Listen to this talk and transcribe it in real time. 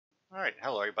Alright,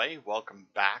 hello everybody, welcome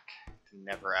back to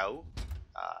Neverout.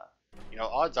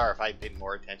 Odds are if I paid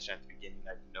more attention at the beginning,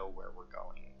 I'd know where we're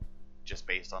going. Just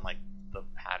based on, the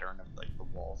pattern of, the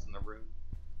walls in the room.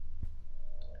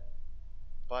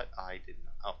 But I didn't.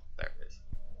 Oh, there it is.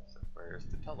 So where's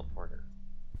the teleporter?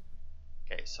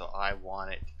 Okay, so I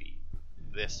want it to be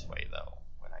this way, though,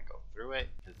 when I go through it,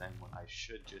 because then when I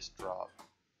should just drop.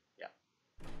 Yeah.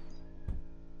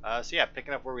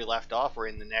 Picking up where we left off, we're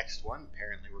in the next one.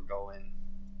 Apparently we're going...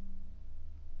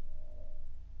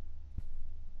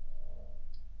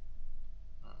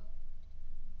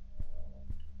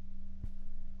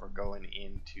 We're going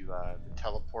into the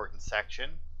teleporting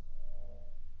section.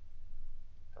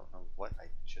 Don't know what I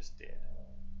just did,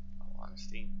 in all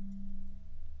honesty.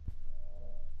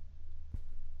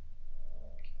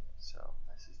 Okay, so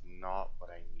this is not what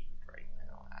I need right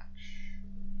now, actually.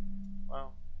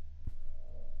 Well,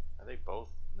 are they both?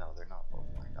 No, they're not both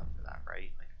lined up for that,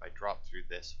 right? Like, if I drop through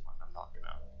this one, I'm not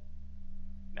gonna...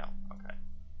 No, okay.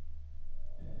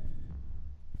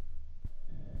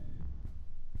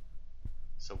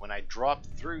 So when I drop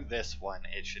through this one,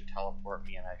 it should teleport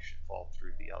me and I should fall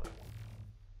through the other one.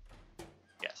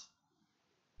 Yes.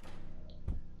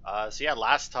 So yeah,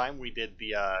 last time we did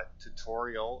the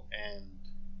tutorial and...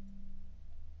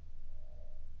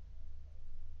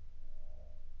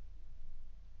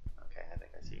 Okay, I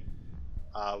think I see.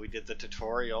 We did the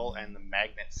tutorial and the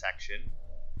magnet section.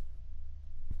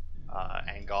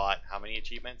 And got how many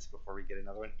achievements before we get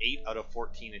another one? 8 out of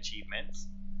 14 achievements.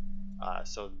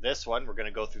 So this one, we're going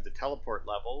to go through the teleport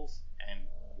levels and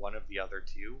one of the other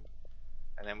two.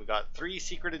 And then we got 3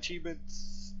 secret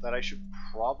achievements that I should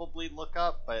probably look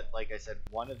up. But like I said,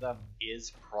 one of them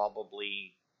is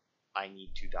probably I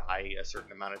need to die a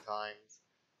certain amount of times.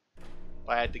 If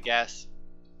I had to guess.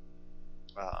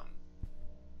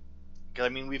 Because, I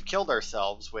mean, we've killed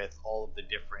ourselves with all of the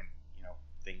different,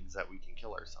 things that we can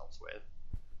kill ourselves with.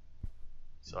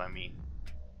 So, I mean,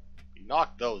 we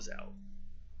knocked those out.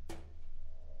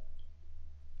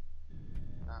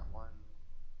 That one.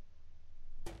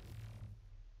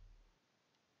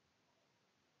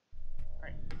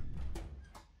 Alright.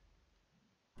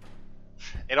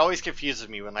 It always confuses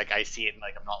me when, I see it and,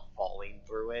 I'm not falling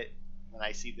through it when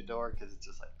I see the door, because it's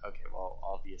just like, okay, well,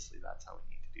 obviously that's how we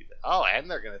need to do that. Oh,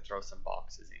 and they're going to throw some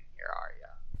boxes in here, are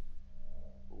ya?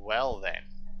 Well, then.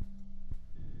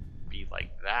 Be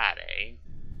like that, eh?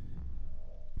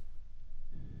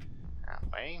 That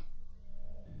way.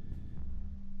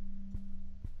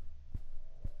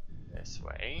 This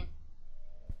way.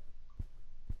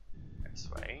 This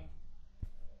way.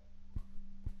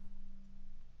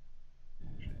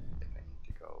 Actually, I think I need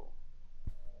to go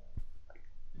like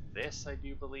this, I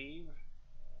do believe.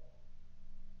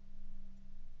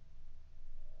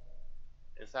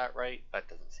 Is that right? That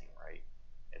doesn't seem right.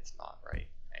 It's not right.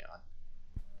 Hang on.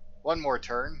 One more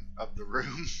turn of the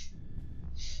room.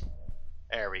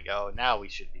 There we go. Now we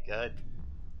should be good.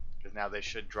 Because now this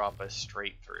should drop us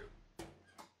straight through.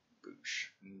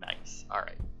 Boosh. Nice.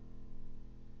 Alright.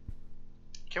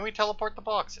 Can we teleport the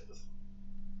boxes?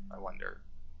 I wonder.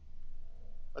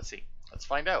 Let's see. Let's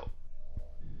find out.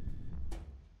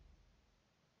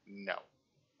 No.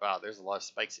 Wow, there's a lot of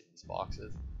spikes in these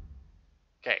boxes.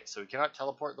 Okay, so we cannot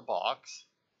teleport the box.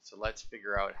 So let's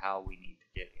figure out how we need to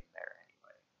get in there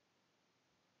anyway.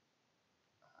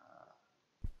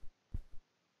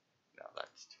 No,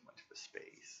 that's too much of a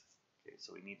space. Okay,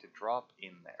 so we need to drop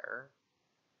in there.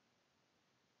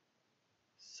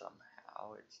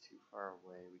 Somehow, it's too far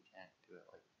away. We can't do it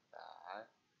like that.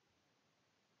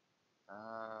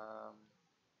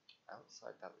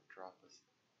 Outside, that would drop us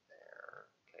there.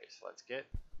 Okay, so let's get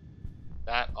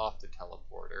that off the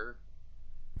teleporter.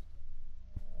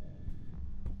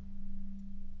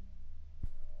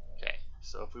 Okay,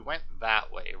 so if we went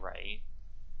that way, right?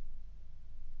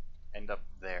 End up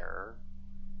there.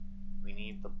 We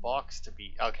need the box to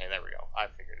be... Okay, there we go. I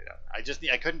figured it out.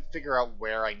 I couldn't figure out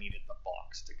where I needed the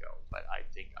box to go, but I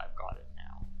think I've got it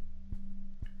now.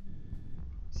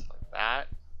 So like that.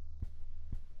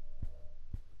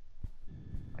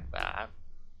 Like that.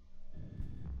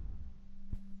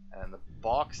 And the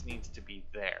box needs to be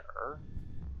there.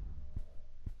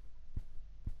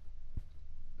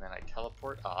 And then I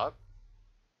teleport up.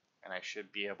 And I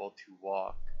should be able to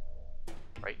walk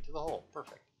right into the hole.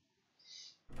 Perfect.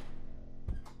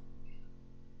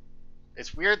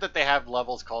 It's weird that they have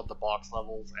levels called the box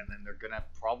levels, and then they're gonna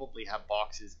probably have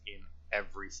boxes in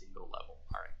every single level.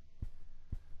 Alright.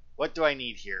 What do I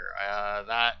need here?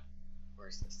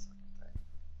 Where's this thing?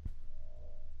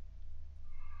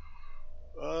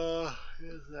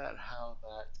 Is that how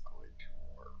that's going to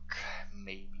work?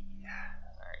 Maybe.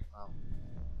 Alright, well.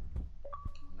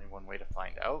 way to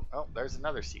find out. Oh, there's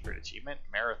another secret achievement.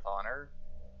 Marathoner.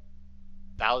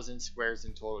 1,000 squares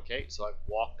in total. Okay, so I've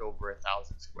walked over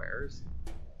 1,000 squares.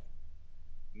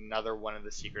 Another one of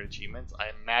the secret achievements.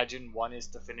 I imagine one is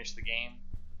to finish the game.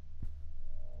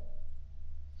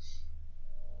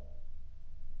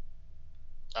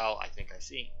 Oh, I think I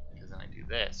see. Because then I do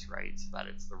this, right? So that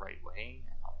it's the right way.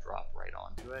 And I'll drop right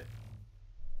onto it.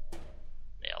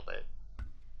 Nailed it.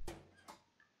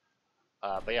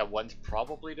 But yeah, one's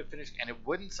probably to finish. And it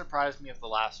wouldn't surprise me if the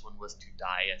last one was to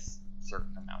die a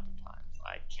certain amount of times.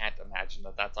 I can't imagine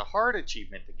that that's a hard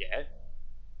achievement to get.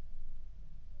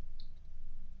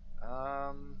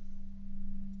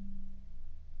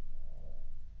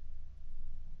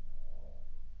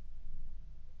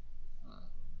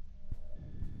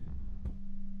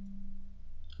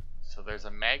 So there's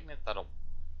a magnet that'll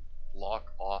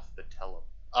block off the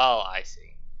Oh, I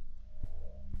see.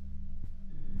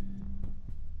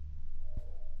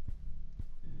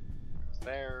 Goes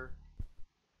there.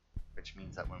 Which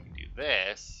means that when we do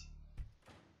this,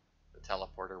 the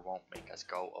teleporter won't make us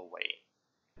go away.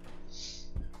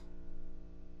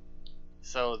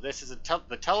 So this is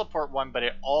the teleport one, but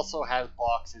it also has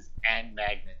boxes and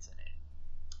magnets in it.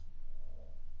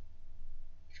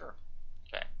 Sure.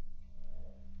 Okay.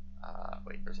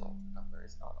 Wait, there is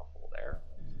not a hole there.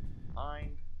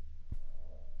 Mind.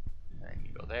 Then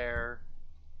you go there.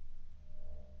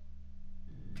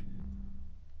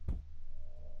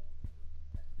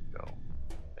 Go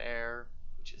there,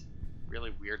 which is a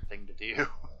really weird thing to do.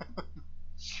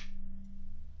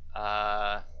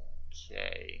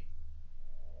 Okay.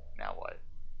 Now what?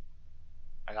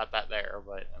 I got that there,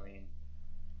 but I mean,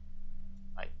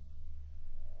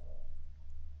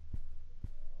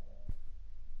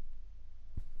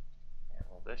 yeah,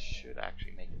 well, this should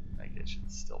actually make it like it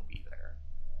should still be there.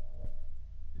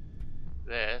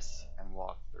 This and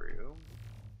walk through.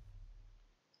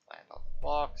 Land on the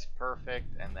box,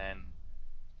 perfect, and then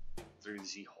through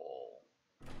the hole.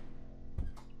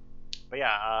 But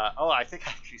yeah, oh, I think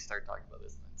I actually started talking about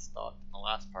this and then stopped in the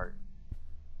last part.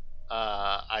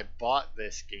 I bought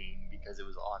this game because it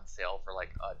was on sale for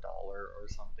like $1 or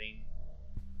something,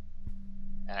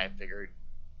 and I figured,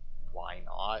 why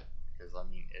not? Because I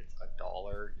mean, it's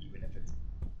 $1. Even if it's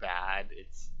bad,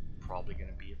 it's probably going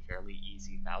to be a fairly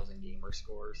easy 1,000 gamer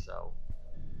score. So,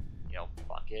 you know,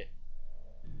 fuck it.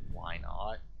 Why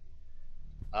not?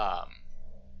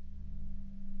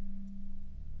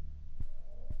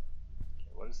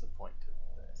 Okay, what is the point to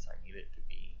this? I need it to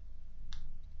be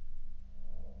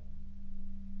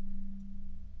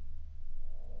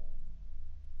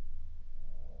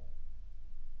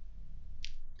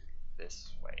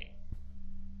this way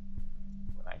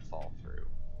when I fall through.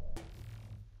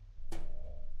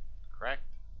 Correct?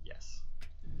 Yes.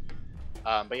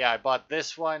 But yeah, I bought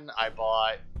this one. I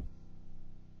bought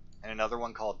another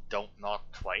one called Don't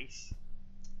Knock Twice.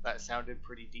 That sounded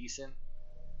pretty decent.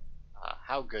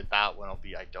 How good that one will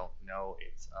be, I don't know.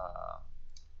 It's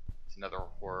another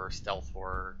horror, stealth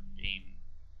horror game,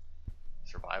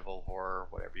 survival horror,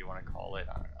 whatever you want to call it.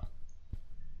 I don't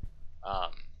know.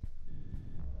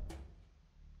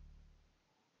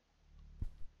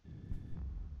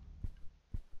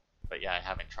 But yeah, I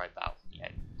haven't tried that one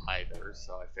yet either.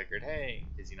 So I figured, hey,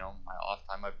 because you know my off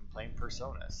time I've been playing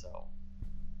Persona, so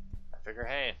I figure,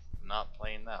 hey, I'm not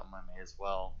playing them, I may as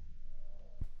well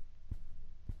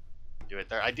do it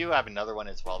there. I do have another one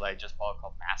as well that I just bought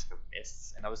called Mask of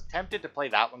Mists, and I was tempted to play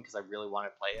that one because I really want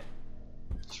to play it,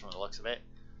 just from the looks of it.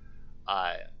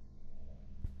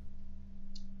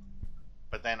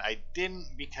 But then I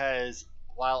didn't, because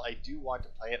while I do want to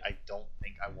play it, I don't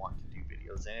think I want to do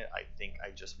videos in it. I think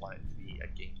I just want it to be a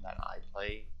game that I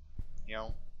play, you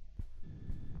know?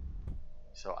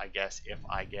 So I guess if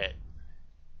I get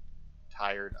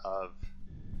tired of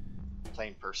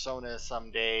playing Persona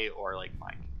someday, or like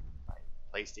my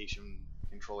PlayStation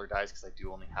controller dies, because I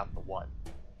do only have the one,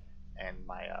 and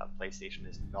my PlayStation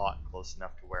is not close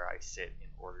enough to where I sit in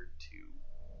order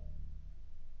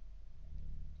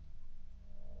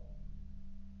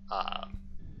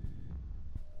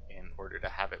to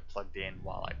have it plugged in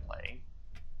while I play.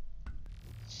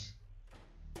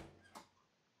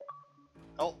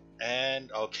 Oh,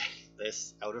 and okay,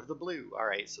 this out of the blue.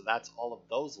 Alright, so that's all of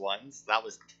those ones. That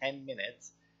was 10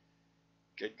 minutes.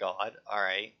 Good God.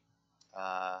 Alright.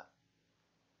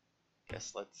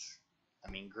 Guess let's...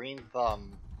 I mean, Green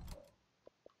Thumb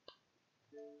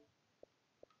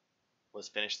was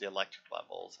finish the electric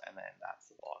levels, and then that's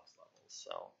the box levels.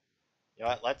 So, you know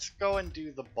what? Let's go and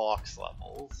do the box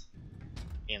levels.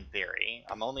 In theory,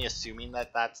 I'm only assuming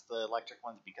that that's the electric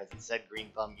ones because it said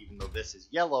Green Thumb, even though this is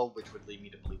yellow, which would lead me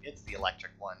to believe it's the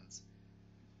electric ones.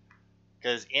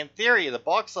 Because in theory, the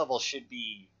box level should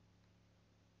be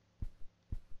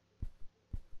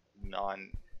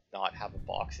not have a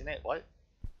box in it. What?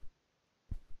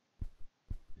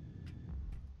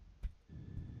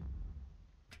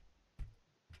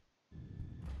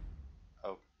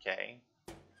 Okay.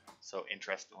 So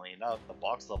interestingly enough, the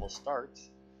box level starts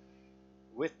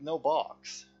with no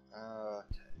box.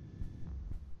 Okay.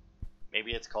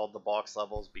 Maybe it's called the box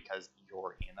levels because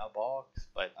you're in a box,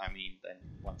 but I mean, then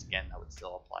once again, that would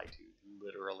still apply to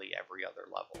literally every other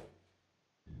level.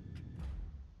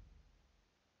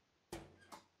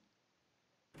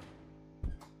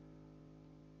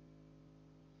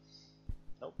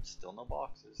 Nope, still no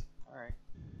boxes. Alright,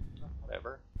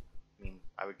 whatever. I mean,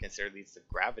 I would consider these the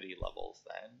gravity levels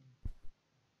then.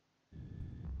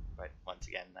 But once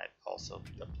again, that also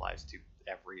applies to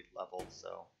every level,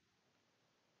 so.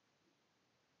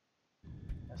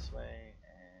 This way,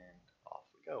 and off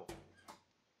we go.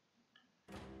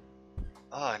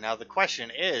 Now the question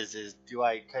is do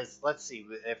I, because let's see,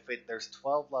 if there's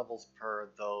 12 levels per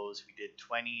those, we did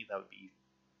 20, that would be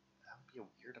a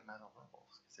weird amount of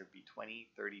levels. Because there'd be 20,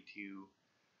 32,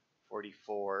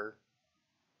 44,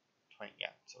 20, yeah,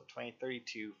 so 20,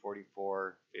 32,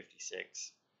 44,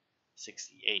 56,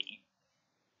 68.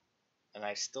 And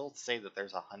I still say that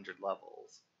there's 100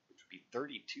 levels, which would be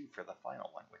 32 for the final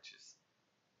one, which is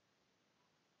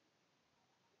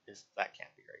that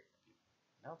can't be right.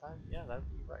 No, that'd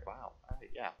be right. Wow.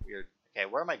 Yeah, weird. Okay,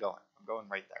 where am I going? I'm going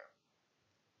right there.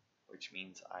 Which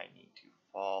means I need to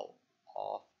fall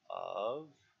off of...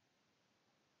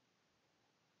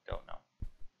 Don't know.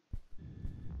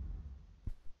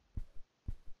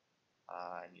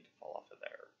 I need to fall off of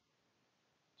there.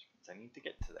 Which means I need to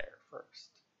get to there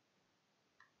first.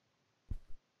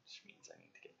 Which means I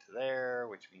need to get to there,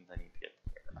 which means I need to get to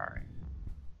there. Alright.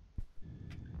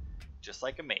 Just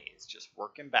like a maze, just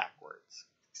working backwards.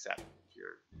 Except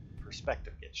your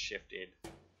perspective gets shifted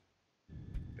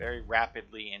very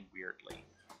rapidly and weirdly.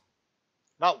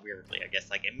 Not weirdly, I guess,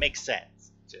 like, it makes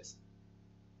sense. Just,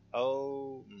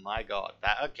 oh my god.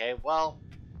 Okay, well,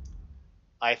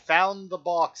 I found the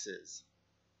boxes.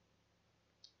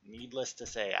 Needless to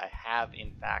say, I have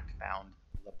in fact found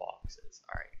the boxes.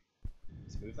 Alright,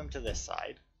 let's move them to this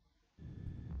side.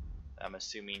 I'm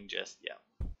assuming just, yeah.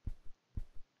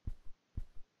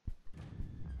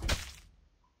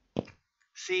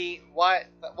 See, what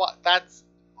that's,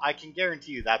 I can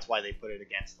guarantee you that's why they put it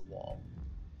against the wall.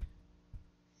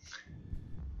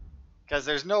 Because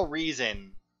there's no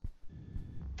reason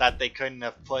that they couldn't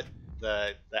have put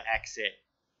the exit,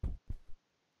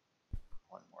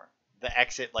 one more, the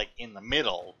exit like in the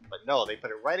middle, but no, they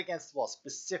put it right against the wall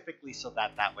specifically so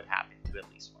that that would happen to at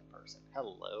least one person.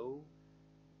 Hello.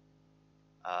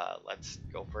 Let's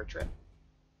go for a trip.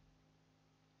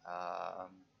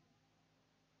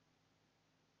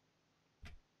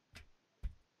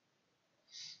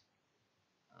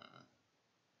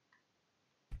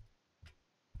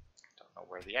 Don't know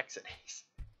where the exit is.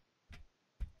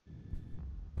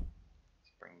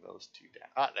 Let's bring those two down.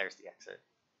 Ah, there's the exit.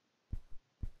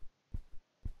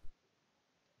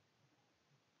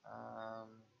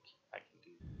 I can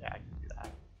do that.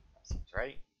 That seems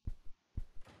right.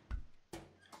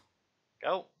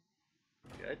 Go.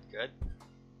 Good, good.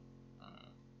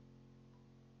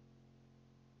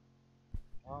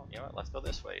 Well, you know what? Let's go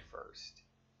this way first.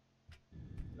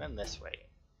 And then this way.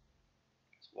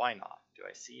 Why not? Do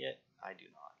I see it? I do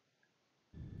not.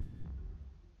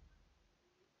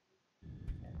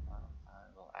 Okay, well, I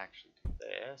will actually do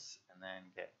this and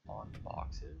then get on the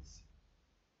boxes.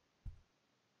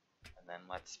 And then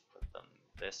let's put them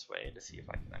this way to see if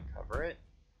I can uncover it.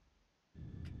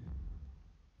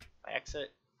 My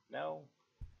exit? No.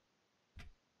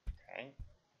 Okay.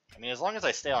 I mean, as long as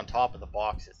I stay on top of the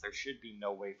boxes, there should be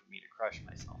no way for me to crush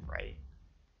myself, right?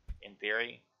 In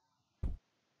theory.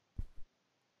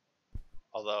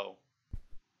 Although,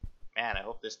 man, I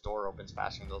hope this door opens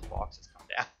faster than those boxes come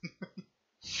down.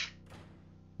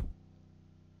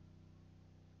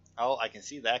 Oh, I can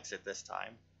see the exit this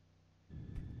time.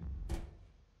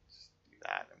 Just do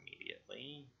that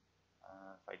immediately.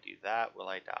 If I do that, will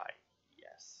I die?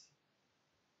 Yes.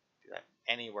 Do that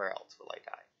anywhere else, will I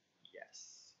die?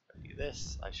 Yes. If I do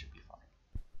this, I should be fine.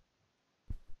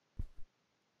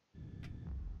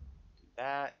 Do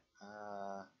that.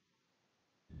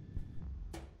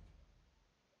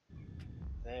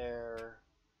 There.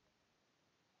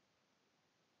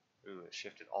 Ooh, it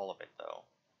shifted all of it though.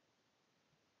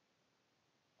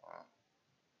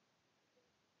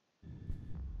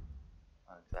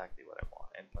 Not exactly what I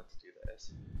wanted. Let's do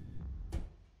this.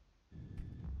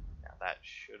 Now that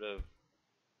should have...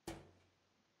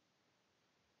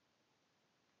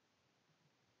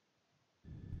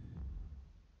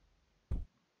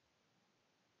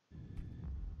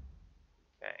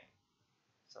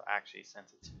 actually,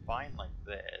 since it's fine like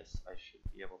this, I should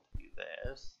be able to do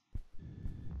this.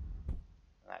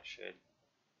 And that should...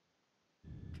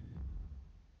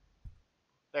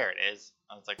 There it is.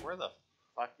 I was like, where the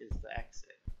fuck is the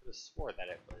exit? I could have swore that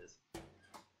it was.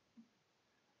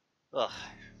 Ugh.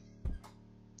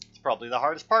 It's probably the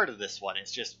hardest part of this one.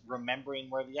 It's just remembering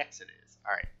where the exit is.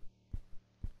 Alright.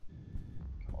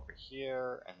 Come over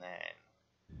here, and then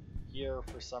here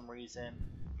for some reason.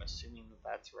 I'm assuming that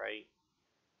that's right.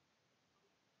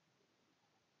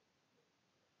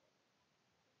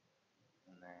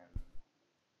 And then...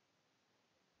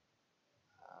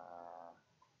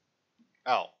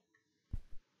 oh.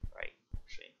 Right.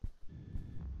 Actually.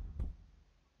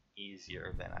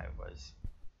 Easier than I was.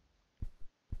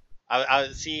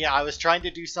 See, I was trying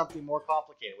to do something more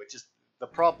complicated, which is the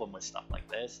problem with stuff like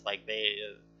this. Like, they...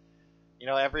 you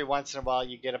know, every once in a while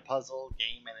you get a puzzle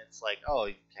game and it's like, oh,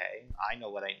 okay, I know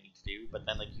what I need to do. But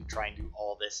then, like, you try and do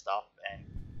all this stuff and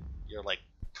you're, like,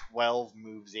 12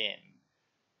 moves in.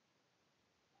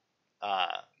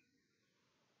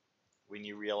 When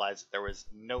you realize that there was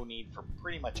no need for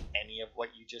pretty much any of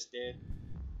what you just did.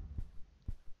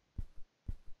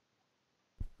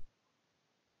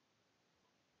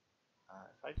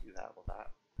 If I do that, will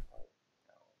that... oh,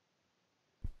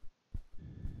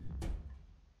 no.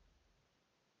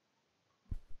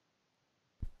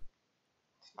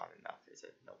 It's not enough, is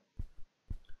it? Nope.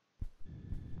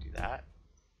 Do that.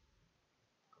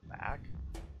 Go back.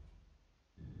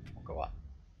 We'll go up.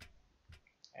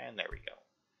 And there we go.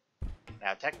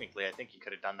 Now, technically, I think you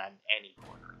could have done that in any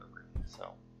corner of the room,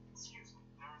 so... Excuse me,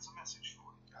 there is a message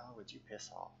for you. Oh, would you piss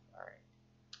off? Alright.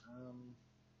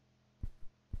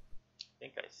 I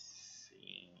think I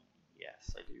see...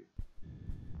 yes, I do.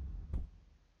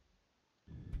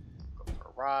 Go for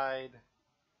a ride.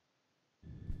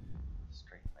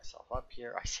 Straighten myself up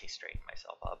here. I say straighten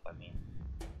myself up, I mean...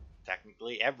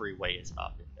 technically, every way is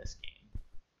up in this game.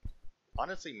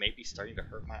 Honestly, maybe starting to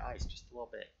hurt my eyes just a little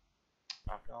bit.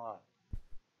 Not gonna lie.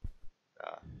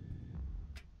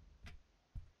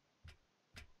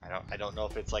 I don't know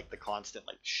if it's like the constant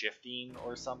like shifting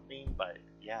or something, but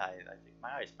yeah, I think my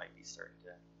eyes might be starting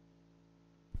to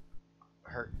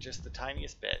hurt just the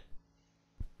tiniest bit.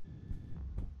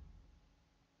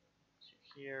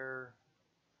 Here,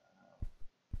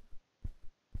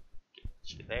 get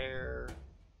you there,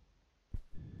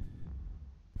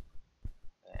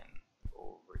 then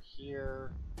over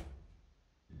here,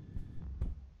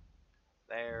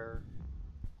 there.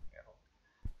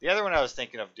 The other one I was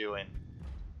thinking of doing,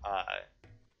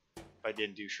 if I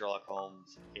didn't do Sherlock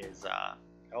Holmes, is,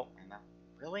 oh, and that,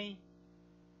 really?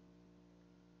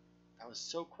 That was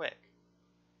so quick.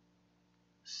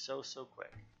 So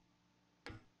quick.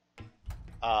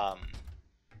 But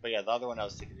yeah, the other one I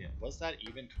was thinking, was that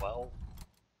even 12?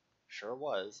 Sure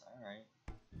was, alright.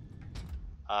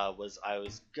 I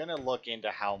was gonna look into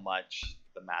how much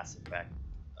the Mass Effect,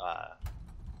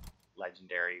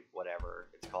 Legendary, whatever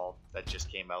it's called, that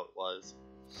just came out was.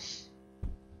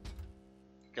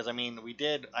 Because, I mean, we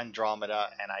did Andromeda,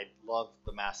 and I love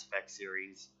the Mass Effect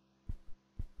series.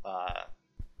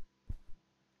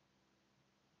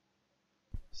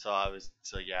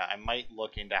 So yeah, I might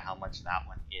look into how much that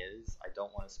one is. I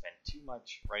don't want to spend too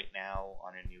much right now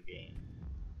on a new game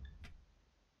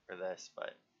for this,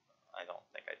 but I don't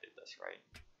think I did this right.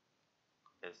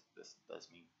 Because this does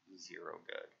me zero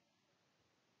good.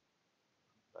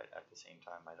 But at the same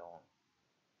time, I don't...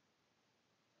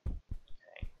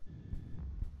 okay.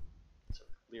 So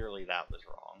clearly that was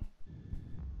wrong.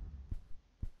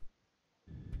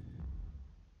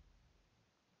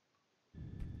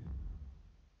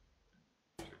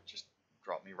 Should just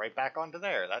drop me right back onto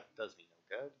there. That does me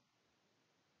no good.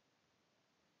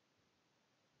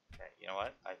 Okay, you know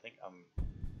what? I think I'm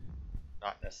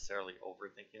not necessarily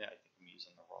overthinking it. I think I'm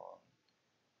using the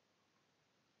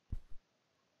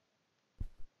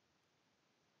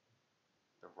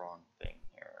wrong thing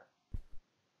here.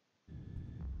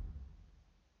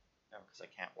 No, because I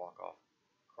can't walk off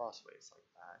crossways like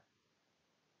that.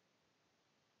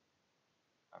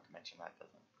 Not to mention that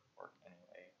doesn't work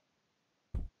anyway.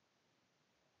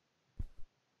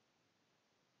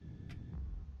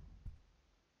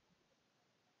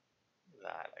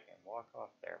 That I can walk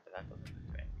off there, but that doesn't do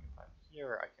anything. If I'm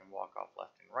here, I can walk off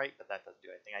left and right, but that doesn't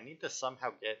do anything. I need to somehow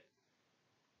get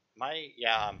my...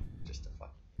 yeah, I'm just a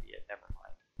fucking idiot. Never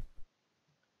mind.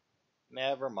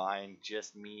 Never mind,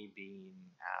 just me being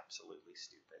absolutely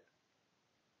stupid.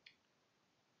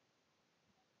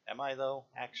 Am I, though,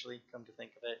 actually, come to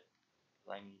think of it?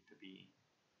 I need to be...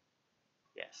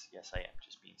 yes, I am,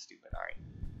 just being stupid, alright.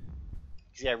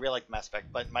 Because, yeah, I really like Mass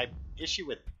Effect, but my issue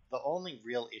with... the only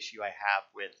real issue I have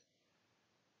with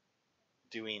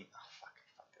doing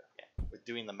with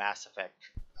doing the Mass Effect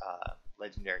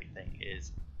legendary thing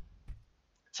is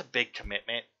it's a big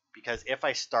commitment, because if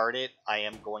I start it, I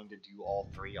am going to do all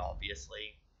three,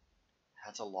 obviously.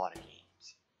 That's a lot of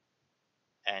games.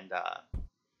 And that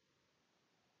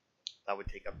would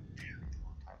take a very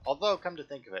long time. Although, come to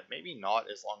think of it, maybe not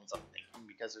as long as I'm thinking,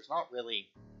 because there's not really...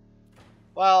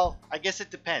 Well, I guess it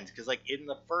depends, because like in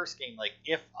the first game, like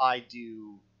if I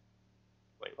do...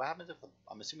 Wait, what happens if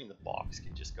I'm assuming the box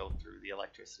can just go through the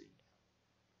electricity?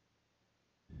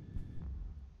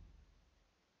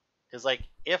 Because like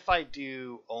if I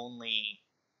do only...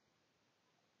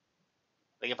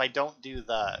 Like if I don't do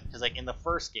the... Because like in the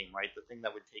first game, right, the thing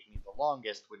that would take me the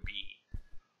longest would be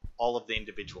all of the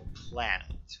individual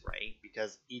planets, right?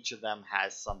 Because each of them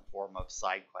has some form of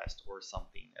side quest or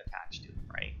something attached to them,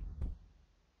 right?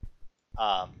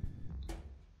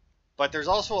 But there's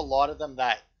also a lot of them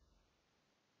that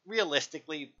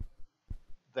realistically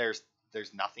there's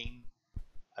nothing.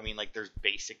 I mean, like there's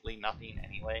basically nothing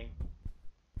anyway.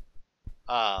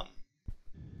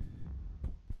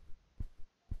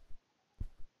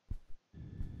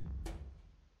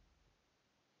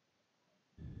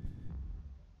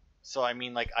 So I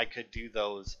mean, like I could do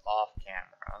those off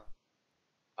camera.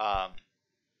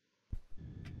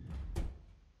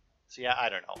 So yeah, I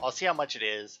don't know. I'll see how much it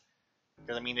is.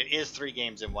 Because, I mean, it is 3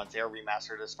 games in one. They are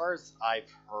remastered. As far as I've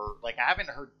heard, like, I haven't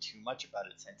heard too much about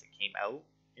it since it came out,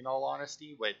 in all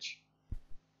honesty, which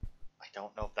I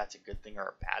don't know if that's a good thing or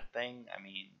a bad thing. I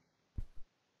mean,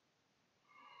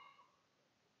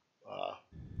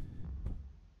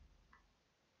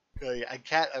 I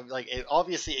can't, like,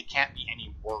 obviously it can't be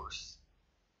any worse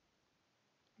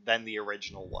than the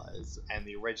original was, and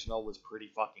the original was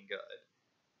pretty fucking good.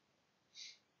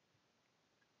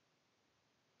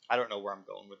 I don't know where I'm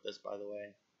going with this, by the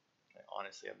way. I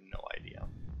honestly have no idea.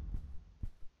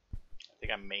 I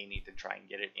think I may need to try and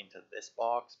get it into this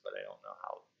box, but I don't know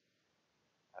how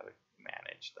I would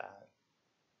manage that.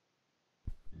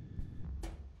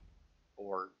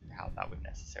 Or how that would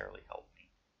necessarily help me.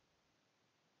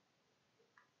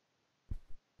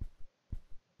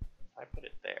 If I put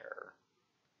it there,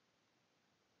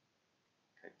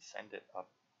 could send it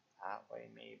up that way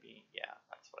maybe. Yeah,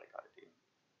 that's what I gotta do.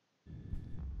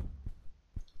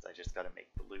 I just gotta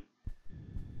make the loop.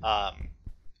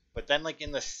 But then, like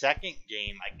in the second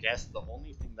game, I guess the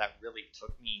only thing that really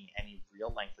took me any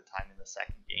real length of time in the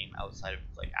second game, outside of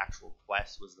like actual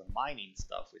quests, was the mining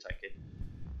stuff, which I could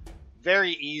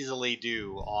very easily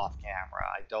do off camera.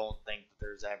 I don't think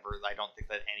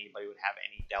that anybody would have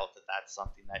any doubt that that's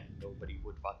something that nobody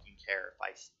would fucking care if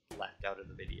I left out of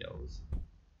the videos.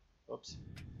 Oops.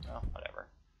 Oh, whatever.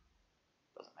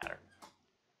 Doesn't matter.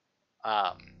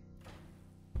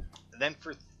 Then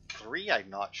for 3, I'm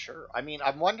not sure. I mean,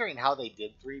 I'm wondering how they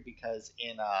did 3, because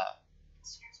in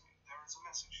excuse me, there is a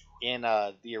message in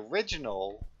the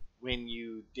original, when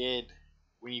you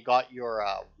got your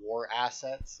war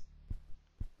assets,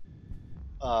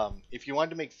 if you wanted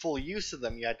to make full use of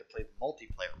them, you had to play the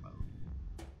multiplayer mode.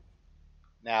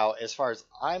 Now, as far as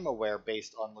I'm aware,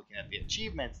 based on looking at the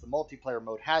achievements, the multiplayer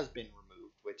mode has been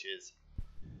removed, which is,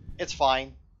 it's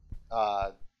fine.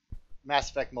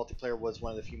 Mass Effect multiplayer was one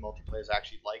of the few multiplayers I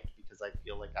actually liked, because I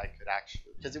feel like I could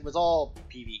actually, because it was all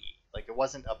PvE, like it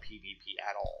wasn't a PvP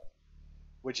at all,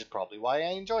 which is probably why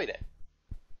I enjoyed it.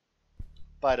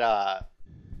 But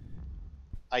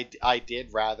I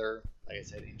did rather, like I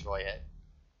said, enjoy it.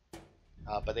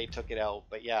 But they took it out.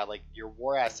 But yeah, like your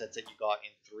war assets that you got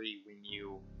in 3, when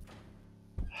you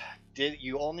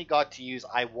only got to use,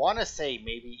 I want to say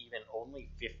maybe even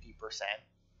only 50%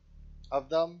 of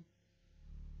them.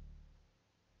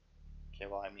 Okay,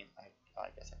 well, I mean, I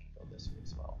guess I can go this way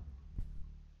as well.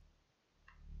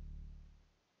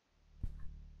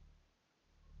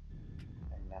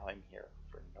 And now I'm here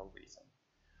for no reason.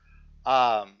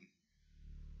 But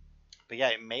yeah,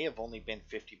 it may have only been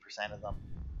 50% of them.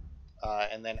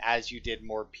 And then as you did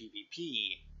more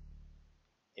PvP,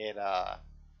 it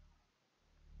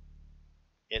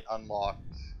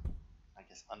unlocked. I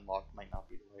guess unlocked might not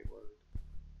be the right word.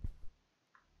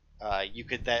 You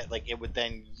could then, like, it would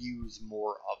then use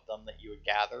more of them that you had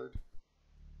gathered.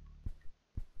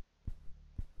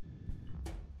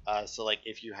 So like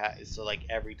if you had, so like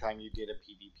every time you did a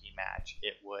PvP match,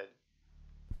 it would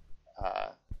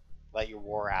let your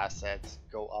war assets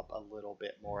go up a little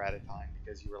bit more at a time,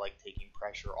 because you were like taking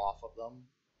pressure off of them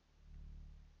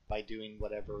by doing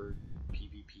whatever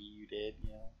PvP you did,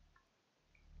 you know.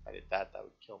 If I did that, that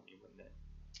would kill me, wouldn't it?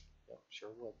 Yep,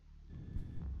 sure would.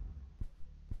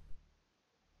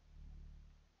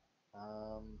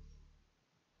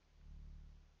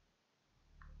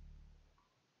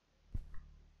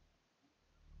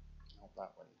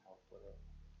 that wouldn't help with it.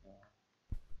 Yeah.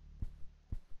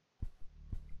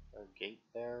 Is there a gate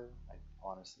there? I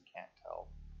honestly can't tell.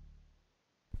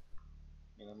 I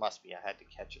mean, there must be. I had to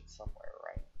catch it somewhere,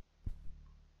 right?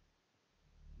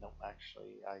 Nope,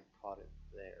 actually, I caught it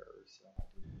there, so I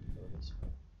need to go this way.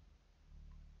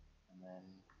 And then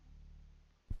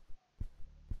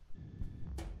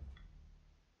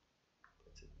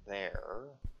puts it there.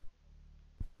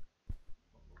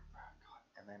 God,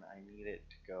 and then I need it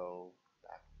to go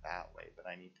back that way, but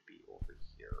I need to be over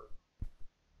here.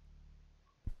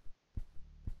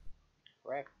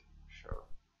 Correct? Sure.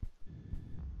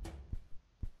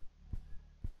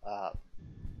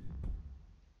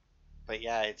 But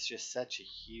yeah, it's just such a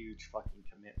huge fucking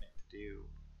commitment to do.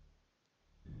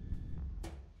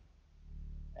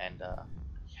 And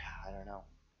yeah, I don't know.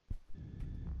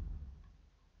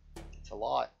 It's a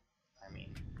lot. I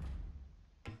mean,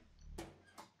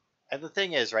 and the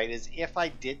thing is, right, is if I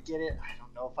did get it, I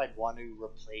don't know if I'd want to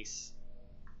replace.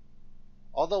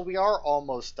 Although we are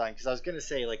almost done, because I was gonna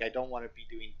say, like, I don't want to be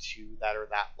doing two that are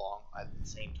that long at the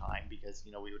same time, because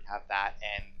you know we would have that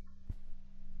and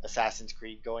Assassin's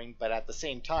Creed going, but at the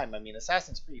same time, I mean,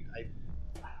 Assassin's Creed,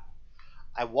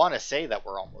 I want to say that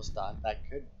we're almost done. That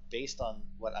could, based on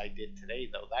what I did today,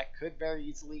 though, that could very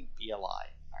easily be a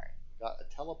lie. All right, we got a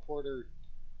teleporter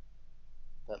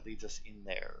that leads us in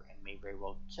there and may very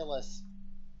well kill us.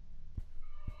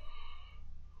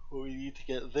 We need to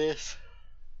get this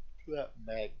to that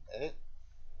magnet.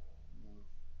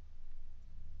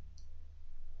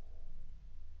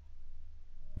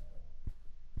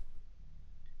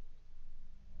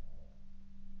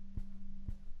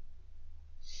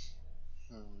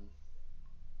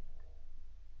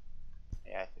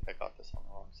 Yeah, I think I got this on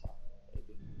the wrong side,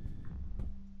 maybe.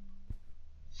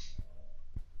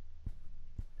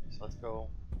 So let's go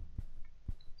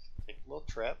take a little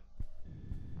trip.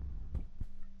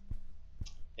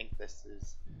 I think this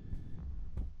is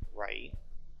right.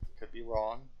 Could be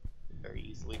wrong. Could very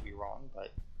easily be wrong,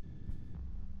 but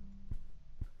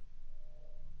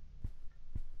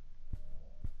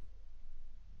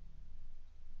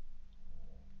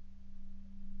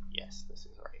yes, this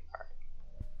is right. All right,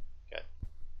 good.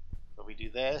 So we do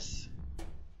this.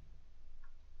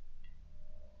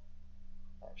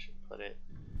 That should put it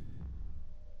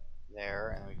there,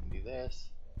 and we can do this.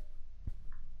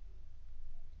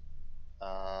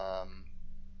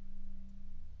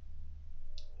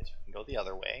 Guess we can go the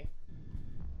other way,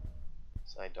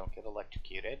 so I don't get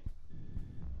electrocuted.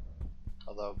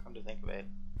 Although, come to think of it,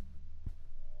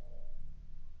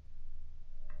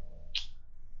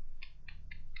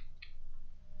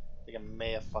 I think I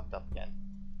may have fucked up again,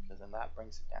 because then that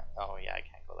brings it down. Oh yeah, I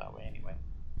can't go that way anyway.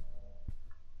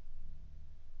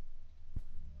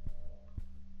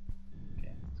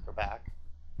 Okay, let's go back.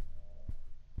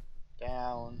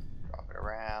 Down, drop it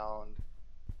around,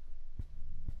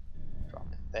 drop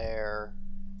it there.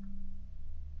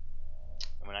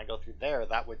 And when I go through there,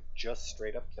 that would just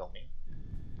straight up kill me.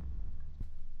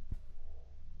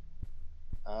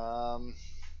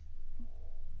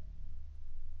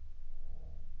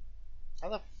 How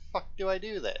the fuck do I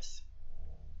do this?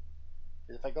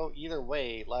 Because if I go either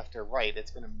way, left or right,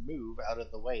 it's going to move out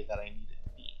of the way that I need it to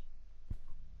be.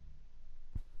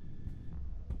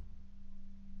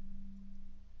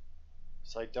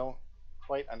 So I don't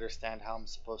quite understand how I'm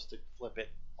supposed to flip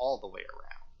it all the way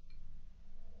around.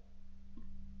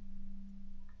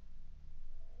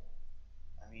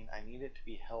 I mean, I need it to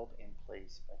be held in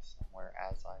place by somewhere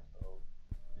as I go.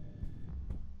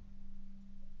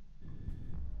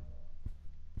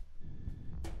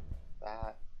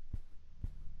 That.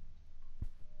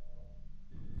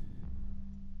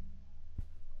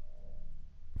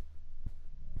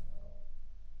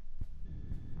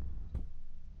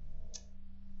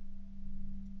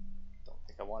 Don't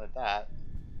think I wanted that.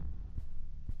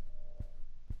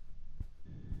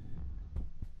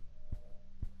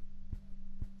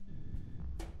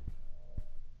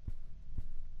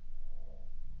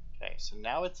 Okay, so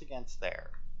now it's against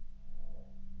there.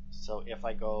 So if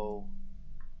I go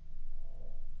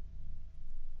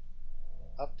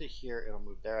up to here, it'll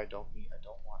move there. I don't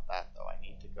want that though. I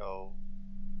need to go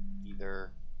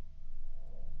either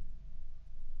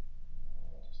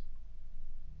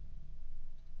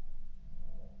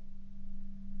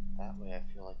that way. I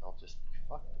feel like I'll just be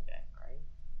fucked again, right?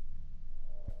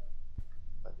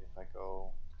 But if I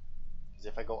go, because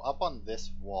if I go up on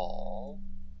this wall,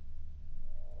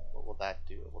 what will that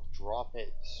do? It will drop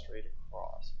it straight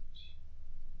across, which,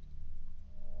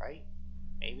 right?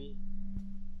 Maybe?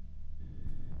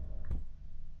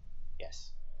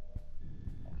 Yes.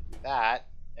 I can do that.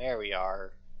 There we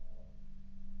are.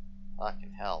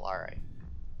 Fucking hell, alright.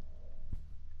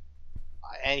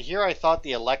 And here I thought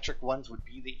the electric ones would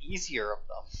be the easier of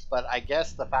them, but I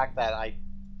guess the fact that I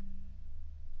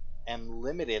am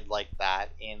limited like that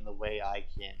in the way I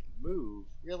can move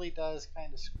really does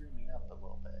kind of screw me up a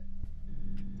little bit.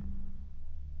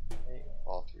 Okay,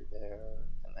 fall through there,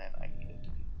 and then I need it to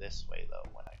be this way though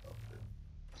when I go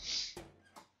through.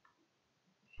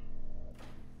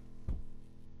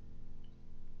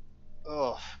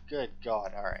 Oh, good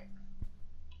God, alright.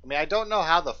 I mean, I don't know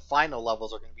how the final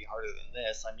levels are going to be harder than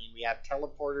this. I mean, we have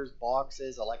teleporters,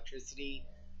 boxes, electricity.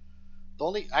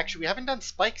 Actually, we haven't done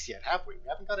spikes yet, have we? We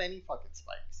haven't got any fucking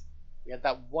spikes. We had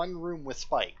that one room with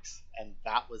spikes, and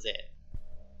that was it.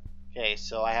 Okay,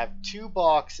 so I have 2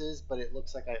 boxes, but it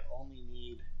looks like I only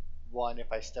need 1.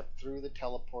 If I step through the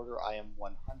teleporter, I am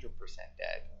 100%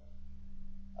 dead.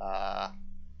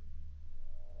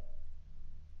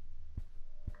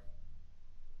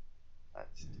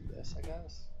 Let's do this, I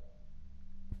guess.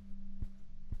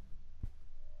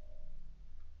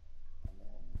 And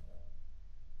then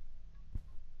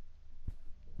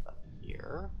up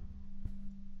here.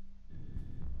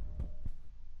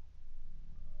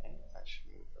 And that should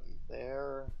move them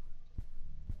there.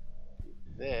 Do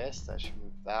this, that should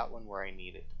move that one where I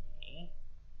need it to be.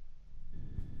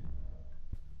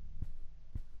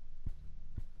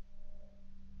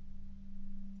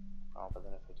 Oh, but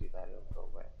then if I do that, it'll go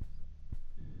away.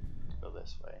 Go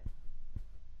this way.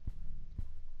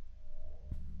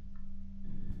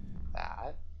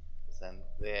 That. Then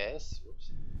this, whoops,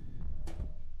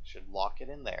 should lock it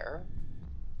in there.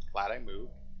 Glad I moved.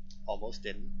 Almost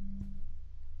didn't.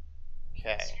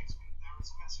 Okay.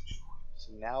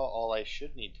 So now all I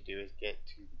should need to do is get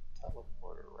to the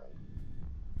teleporter, right?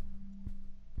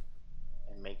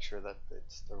 And make sure that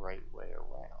it's the right way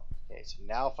around. Okay, so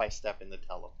now if I step in the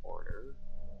teleporter,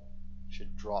 it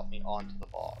should drop me onto the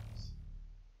box.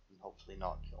 And hopefully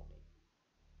not kill me.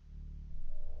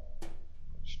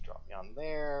 It should drop me on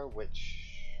there, which...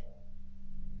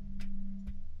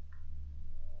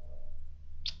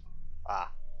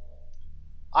 Ah.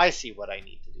 I see what I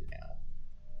need to do now.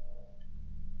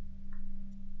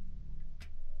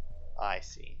 I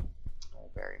see. I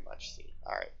very much see.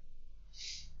 Alright.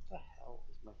 What the hell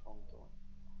is my phone doing?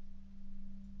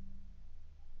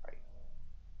 Right.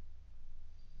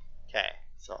 Okay,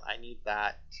 so I need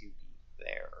that to be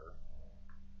there.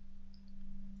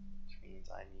 Which means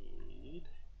I need...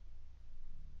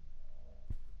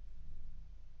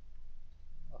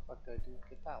 What the fuck did I do to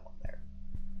get that one there?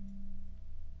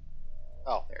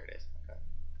 Oh, there it is. Okay.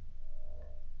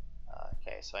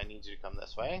 Okay, so I need you to come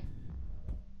this way.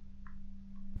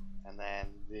 And then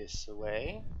this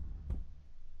way.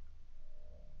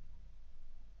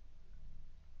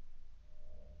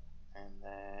 And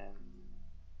then...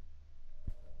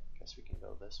 I guess we can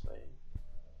go this way.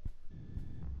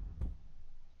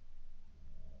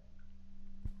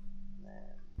 And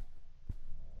then...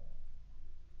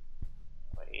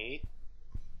 Wait.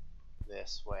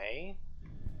 This way.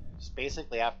 Just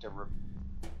basically have to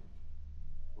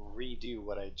redo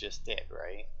what I just did,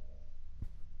 right?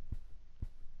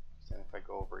 So then if I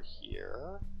go over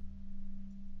here,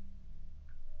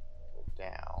 go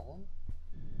down,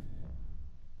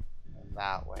 and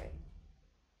that way,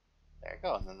 there you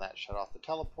go, and then that shut off the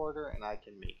teleporter, and I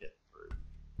can make it through.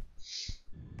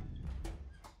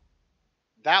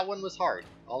 That one was hard,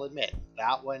 I'll admit.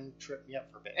 That one tripped me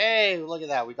up for a bit. Hey, look at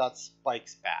that, we got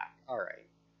spikes back. Alright.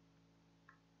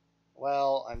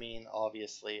 Well, I mean,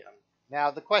 obviously,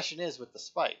 now the question is with the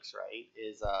spikes, right?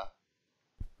 Is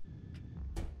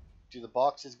do the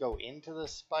boxes go into the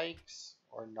spikes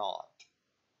or not?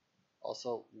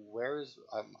 Also, where's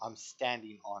I'm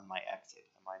standing on my exit,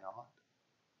 am I not?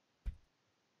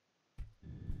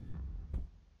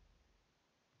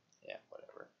 Yeah,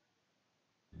 whatever.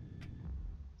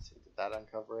 Let's see, did that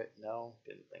uncover it? No,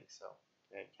 didn't think so.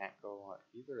 Okay, can't go on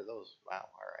either of those. Wow,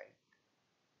 alright.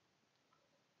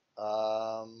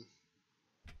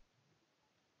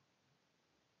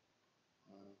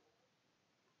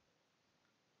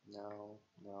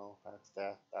 No, that's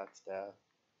death, that's death.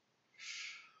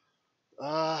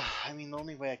 I mean, the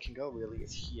only way I can go really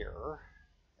is here.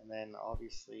 And then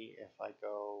obviously if I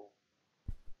go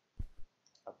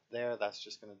up there, that's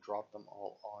just going to drop them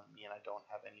all on me, and I don't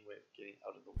have any way of getting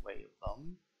out of the way of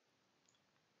them.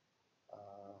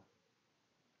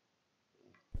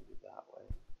 Maybe that way.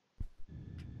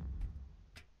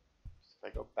 So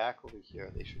if I go back over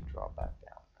here, they should drop back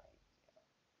down, right?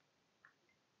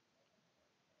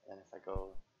 Yeah. And if I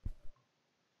go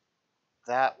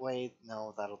that way,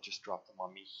 no, that'll just drop them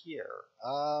on me here.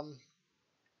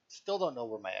 Still don't know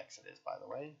where my exit is, by the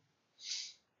way.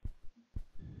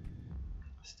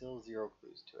 Still 0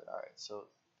 clues to it. Alright, so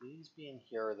these being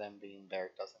here or them being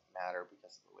there doesn't matter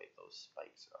because of the way those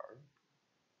spikes are.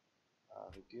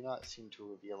 They do not seem to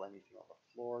reveal anything on the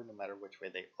floor, no matter which way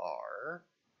they are.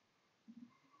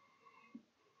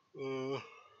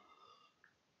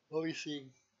 Let me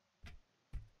see.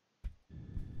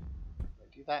 I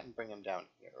do that and bring them down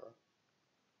here.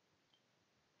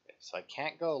 Okay, so I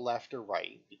can't go left or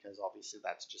right because obviously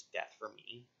that's just death for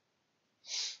me.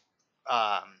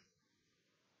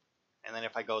 And then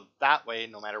if I go that way,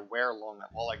 no matter where along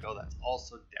that wall I go, that's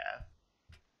also death.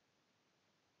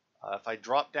 If I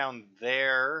drop down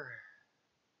there,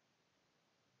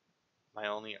 my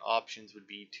only options would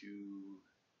be to...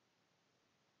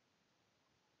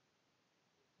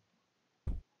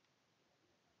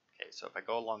 Okay, so if I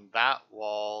go along that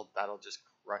wall, that'll just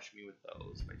crush me with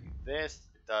those. If I do this,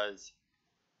 it does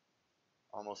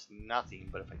almost nothing.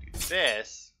 But if I do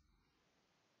this,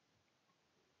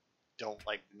 don't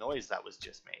like the noise that was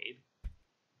just made.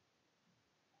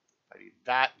 If I do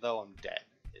that, though, I'm dead,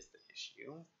 is the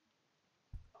issue.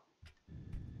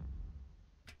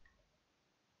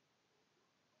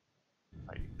 If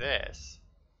I do this,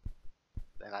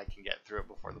 then I can get through it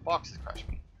before the boxes crush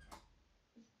me.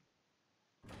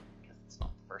 Because it's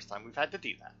not the first time we've had to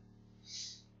do that.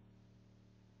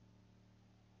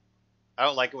 I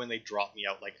don't like it when they drop me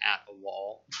out like at a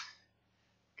wall.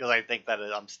 Because I think that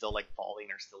I'm still like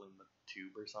falling or still in the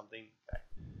tube or something. Okay.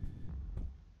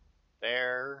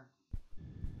 There.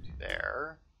 To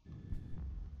there.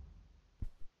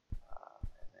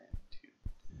 And then to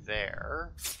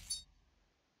there.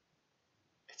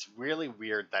 It's really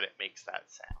weird that it makes that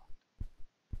sound.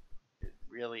 It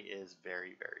really is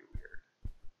very, very weird.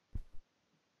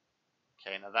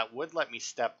 Okay, now that would let me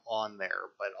step on there,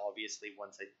 but obviously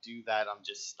once I do that, I'm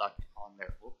just stuck on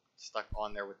there. Whoop, stuck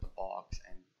on there with the box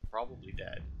and probably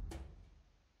dead.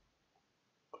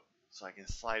 So I can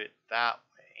slide it that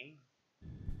way.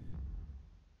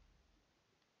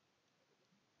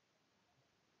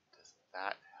 Does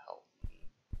that help me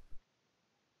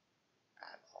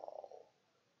at all?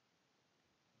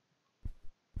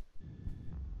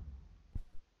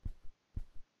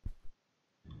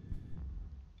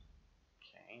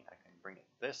 Okay, I can bring it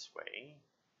this way.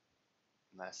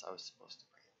 Unless I was supposed to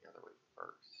bring it the other way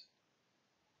first.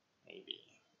 Maybe.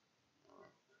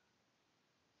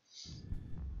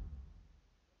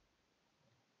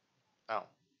 Oh.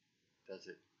 Does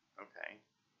it? Okay.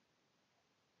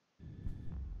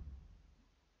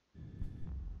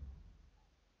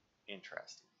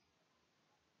 Interesting.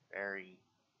 Very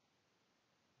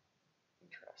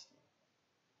interesting.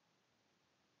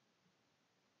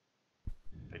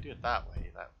 If I do it that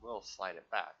way, that will slide it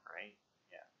back, right?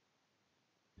 Yeah.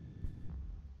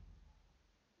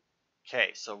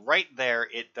 Okay, so right there,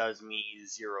 it does me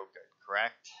 0 good,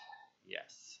 correct?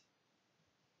 Yes.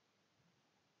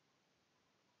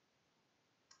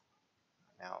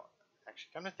 Now, actually,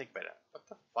 come to think about it, what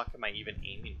the fuck am I even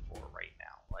aiming for right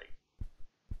now? Like,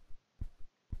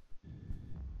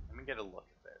 let me get a look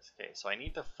at this. Okay, so I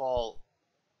need to fall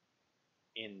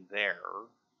in there.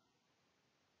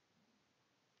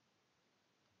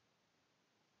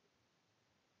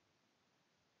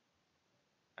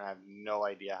 And I have no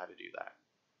idea how to do that.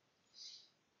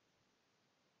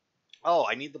 Oh,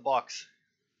 I need the box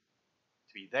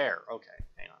to be there. Okay,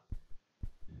 hang on.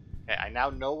 Okay, I now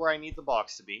know where I need the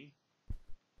box to be.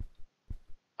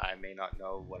 I may not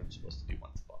know what I'm supposed to do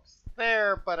once the box is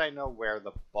there, but I know where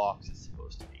the box is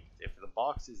supposed to be. If the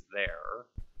box is there,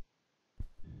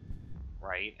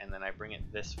 right, and then I bring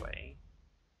it this way,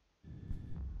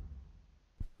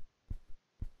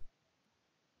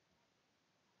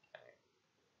 okay,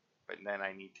 but then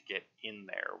I need to get in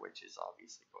there, which is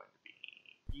obviously going to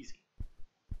be easy.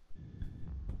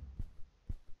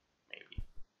 Maybe.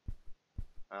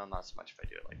 Well, not so much if I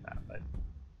do it like that, but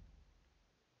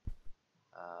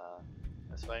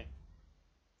this way.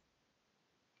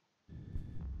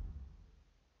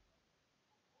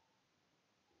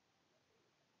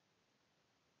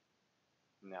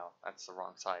 No, that's the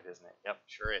wrong side, isn't it? Yep,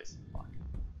 sure is. Fuck.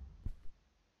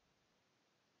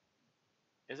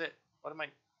 Is it? What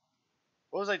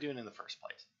was I doing in the first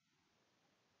place?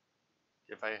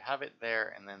 If I have it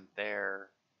there and then there,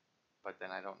 but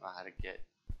then I don't know how to get...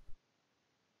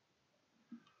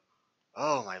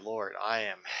 Oh my lord, I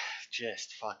am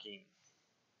just fucking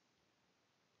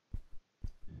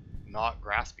not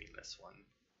grasping this one.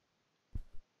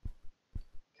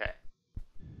 Okay.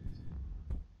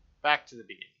 Back to the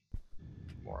beginning,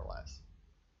 more or less.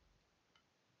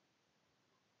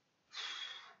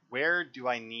 Where do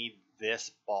I need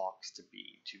this box to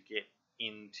be to get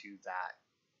into that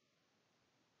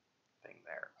thing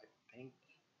there? I think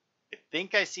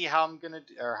think I see how I'm gonna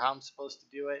do, or how I'm supposed to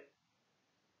do it.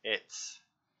 It's,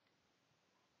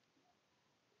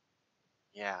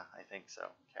 yeah, I think so.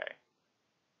 Okay.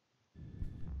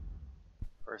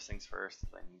 First things first,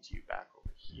 I need you back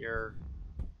over here.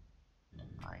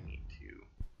 I need to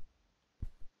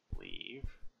leave.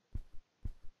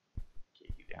 Get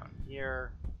you down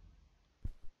here.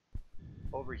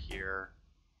 Over here.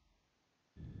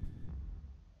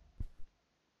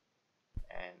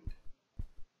 And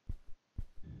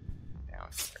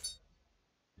down here.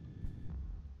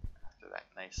 After that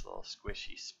nice little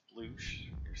squishy sploosh,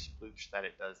 or sploosh that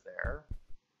it does there.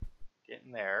 Get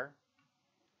in there.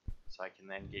 So I can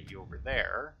then get you over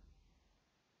there.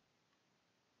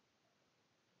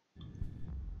 And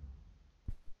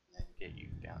then get you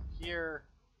down here.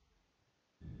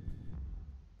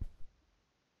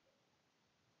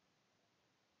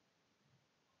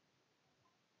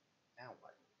 Now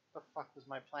what? What the fuck was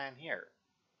my plan here?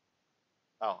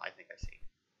 Oh, I think I see.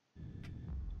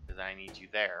 Because I need you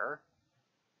there.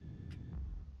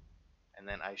 And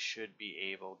then I should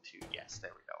be able to... Yes,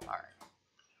 there we go. Alright.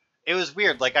 It was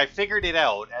weird. Like, I figured it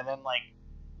out, and then, like,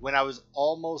 when I was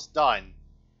almost done,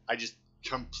 I just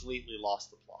completely lost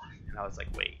the plot. And I was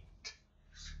like, wait.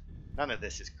 None of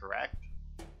this is correct.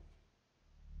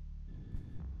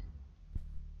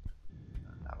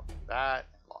 That'll do that.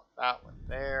 And lock that one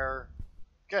there.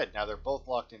 Good. Now they're both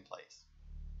locked in place.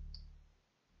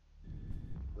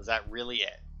 Was that really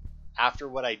it? After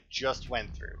what I just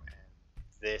went through,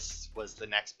 this was the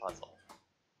next puzzle.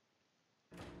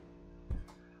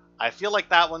 I feel like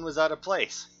that one was out of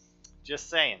place. Just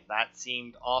saying. That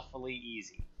seemed awfully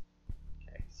easy.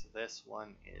 Okay, so this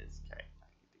one is... Okay, I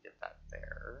need to get that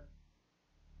there.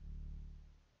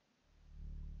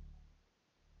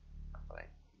 But I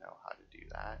know how to do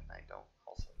that, and I don't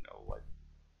also know what...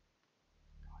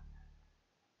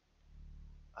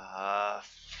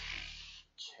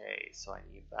 Okay, so I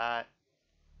need that.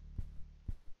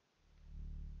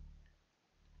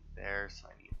 There, so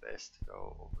I need this to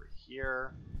go over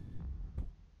here.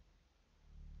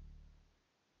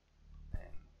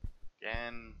 And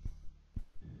again. And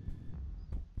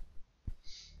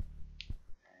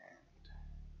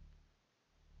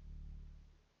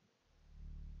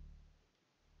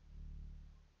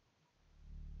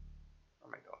where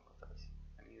am I going with this?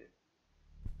 I need it.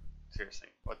 Seriously,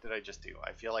 what did I just do?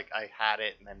 I feel like I had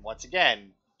it, and then once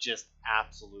again, just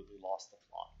absolutely lost the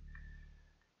plot.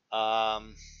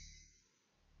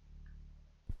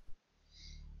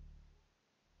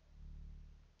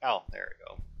 Oh, there we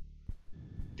go.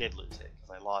 Did lose it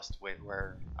because I lost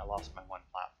where I lost my one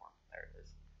platform. There it is.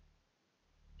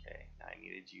 Okay, now I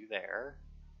needed you there.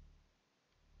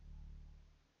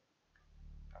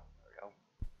 Oh, there we go.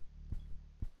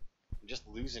 I'm just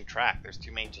losing track. There's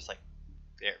too many just like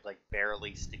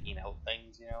barely sticking out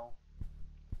things, you know.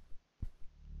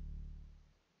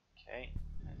 Okay,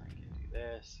 and I can do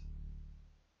this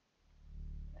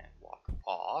and walk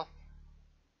off.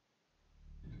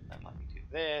 Then let me do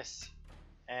this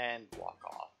and walk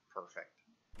off. Perfect.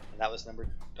 And that was number...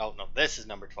 Oh, no, this is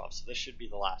number 12, so this should be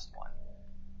the last one.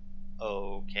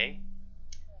 Okay.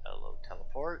 Hello,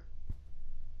 teleport.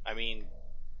 I mean...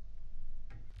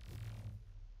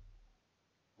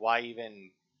 Why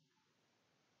even...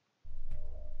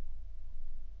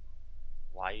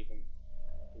 Why even...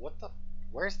 What the...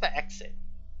 Where's the exit?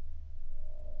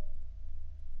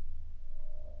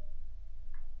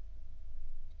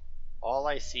 All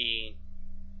I see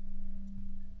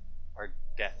are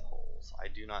death holes. I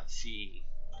do not see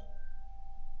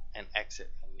an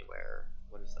exit anywhere.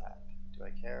 What is that? Do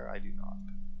I care? I do not.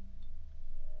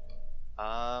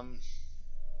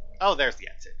 Oh, there's the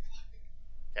exit.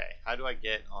 Okay, how do I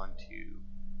get onto...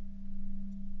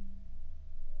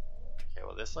 Okay,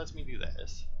 well this lets me do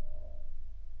this.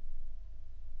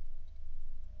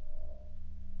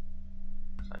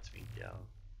 Lets me go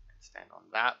and stand on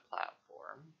that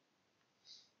platform.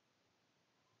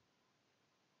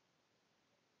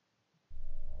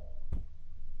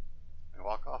 I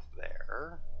walk off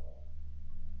there,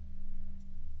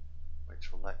 which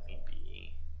will let me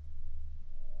be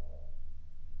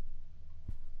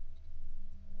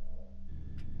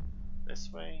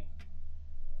this way.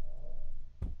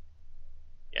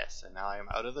 Yes, and now I am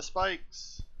out of the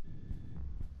spikes.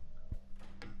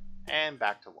 And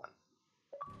back to 1.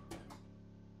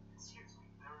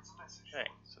 Okay,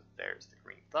 so there's the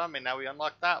green thumb, and now we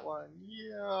unlock that one.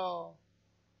 Yeah.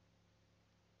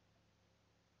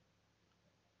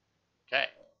 Okay.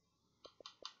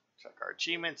 Check our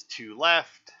achievements. 2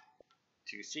 left.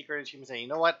 2 secret achievements. And you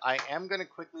know what? I am going to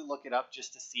quickly look it up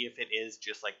just to see if it is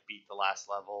just like beat the last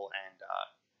level and...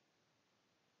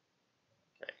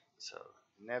 Okay, So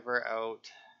Neverout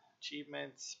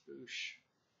achievements, boosh.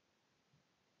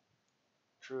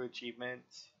 True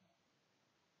achievements.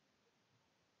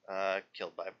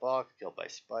 Killed by Buck, killed by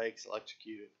spikes,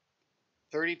 electrocuted.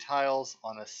 30 tiles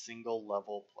on a single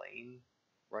level plane,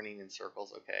 running in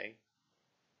circles. Okay.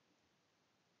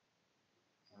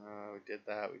 We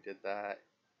did that.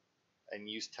 And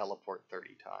use teleport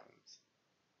 30 times.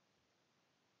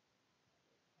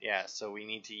 Yeah, so we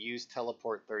need to use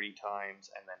teleport 30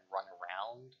 times and then run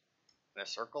around in a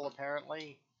circle,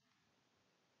 apparently.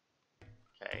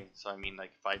 Okay, so I mean,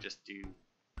 like, if I just do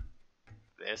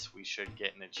this, we should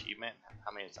get an achievement.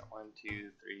 How many is that? 1,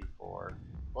 2, 3, 4.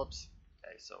 Whoops.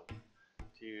 Okay, so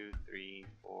 2, 3,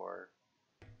 4,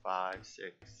 5, 6,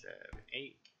 7,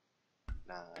 8,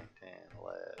 9, 10,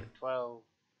 11, 12,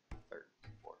 13,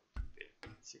 14,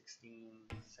 15, 16,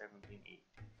 17, 18,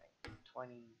 19,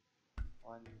 20.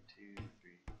 1, 2,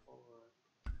 3, 4,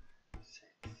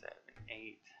 6, 7,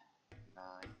 8, 9,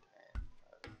 10,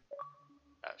 11.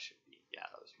 That should be, yeah,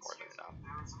 that was more than enough.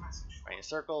 Right, in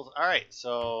circles. Alright,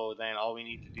 so then all we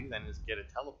need to do then is get a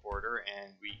teleporter,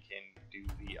 and we can do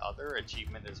the other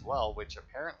achievement as well, which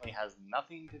apparently has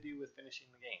nothing to do with finishing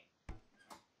the game.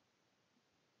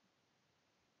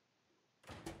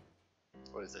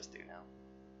 What does this do now?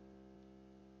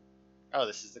 Oh,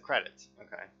 this is the credits.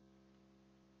 Okay.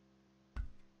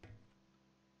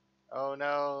 Oh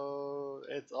no,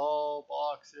 it's all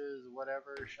boxes.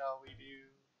 Whatever shall we do?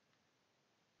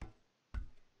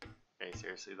 Okay,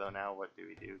 seriously though, now what do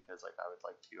we do? Because like I would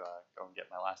like to go and get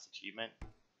my last achievement.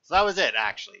 So that was it,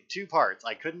 actually. 2 parts.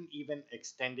 I couldn't even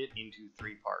extend it into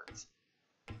 3 parts.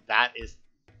 That is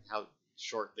how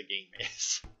short the game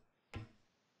is.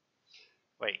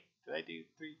 Wait, did I do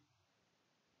 3?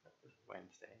 That was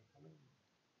Wednesday.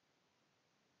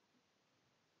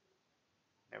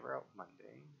 Neverout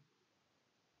Monday.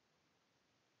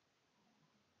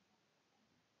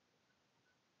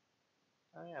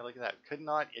 Oh yeah, look at that. Could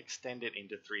not extend it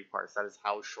into 3 parts. That is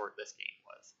how short this game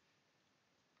was.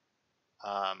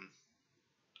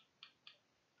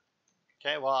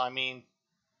 Okay, well, I mean,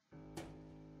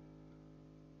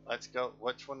 let's go.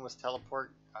 Which one was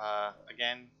teleport?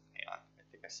 Again, hang on. I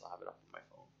think I still have it up on my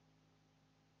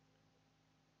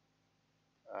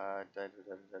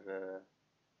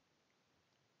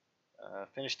phone.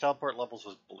 Finish teleport levels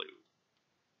was blue.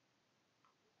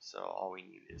 So all we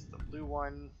need is the blue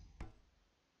one.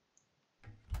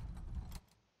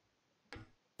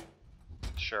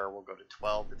 Sure, we'll go to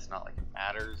 12. It's not like it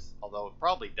matters, although it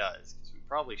probably does, because we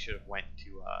probably should have went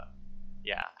to,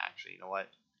 yeah, actually, you know what?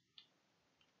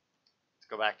 Let's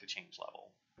go back to change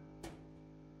level.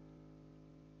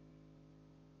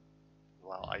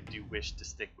 Well, I do wish to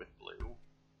stick with blue.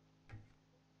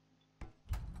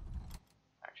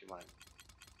 Actually, want to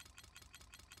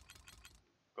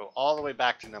go all the way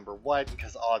back to number 1,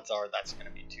 because odds are that's going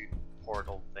to be 2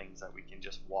 portal things that we can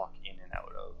just walk in and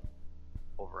out of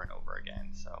over and over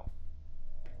again. So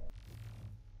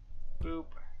boop,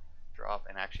 drop,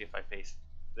 and actually if I face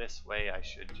this way I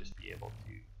should just be able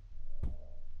to,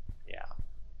 yeah.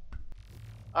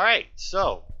 Alright,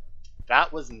 so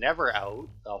that was Neverout,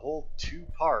 the whole 2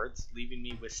 parts, leaving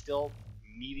me with still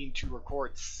needing to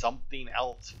record something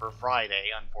else for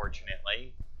Friday,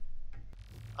 unfortunately.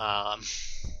 I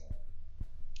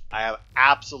have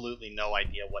absolutely no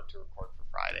idea what to record for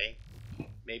Friday.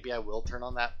 Maybe I will turn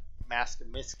on that Mask of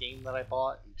Mist game that I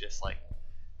bought and just like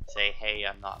say, hey,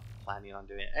 I'm not planning on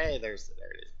doing it. Hey, there it is.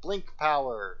 Blink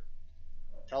power.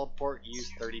 Teleport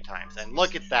used 30 times. And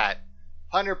look at that.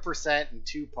 100% in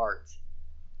 2 parts.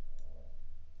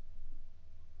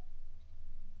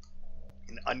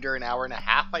 In under an hour and a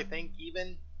half, I think,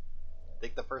 even. I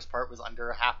think the first part was under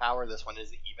a half hour. This one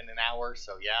isn't even an hour,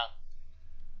 so yeah.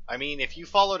 I mean, if you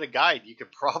followed a guide, you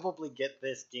could probably get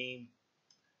this game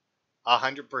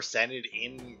 100%ed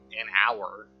in an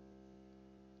hour.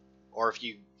 Or if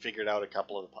you figured out a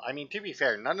couple of the, I mean, to be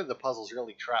fair, none of the puzzles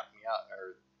really trapped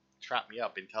me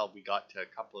up until we got to a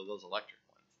couple of those electric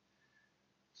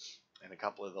ones and a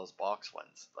couple of those box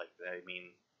ones. Like, I mean,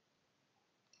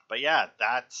 but yeah,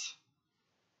 that's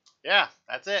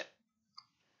it.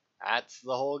 That's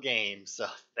the whole game. So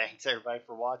thanks everybody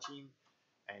for watching,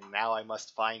 and now I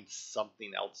must find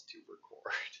something else to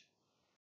record.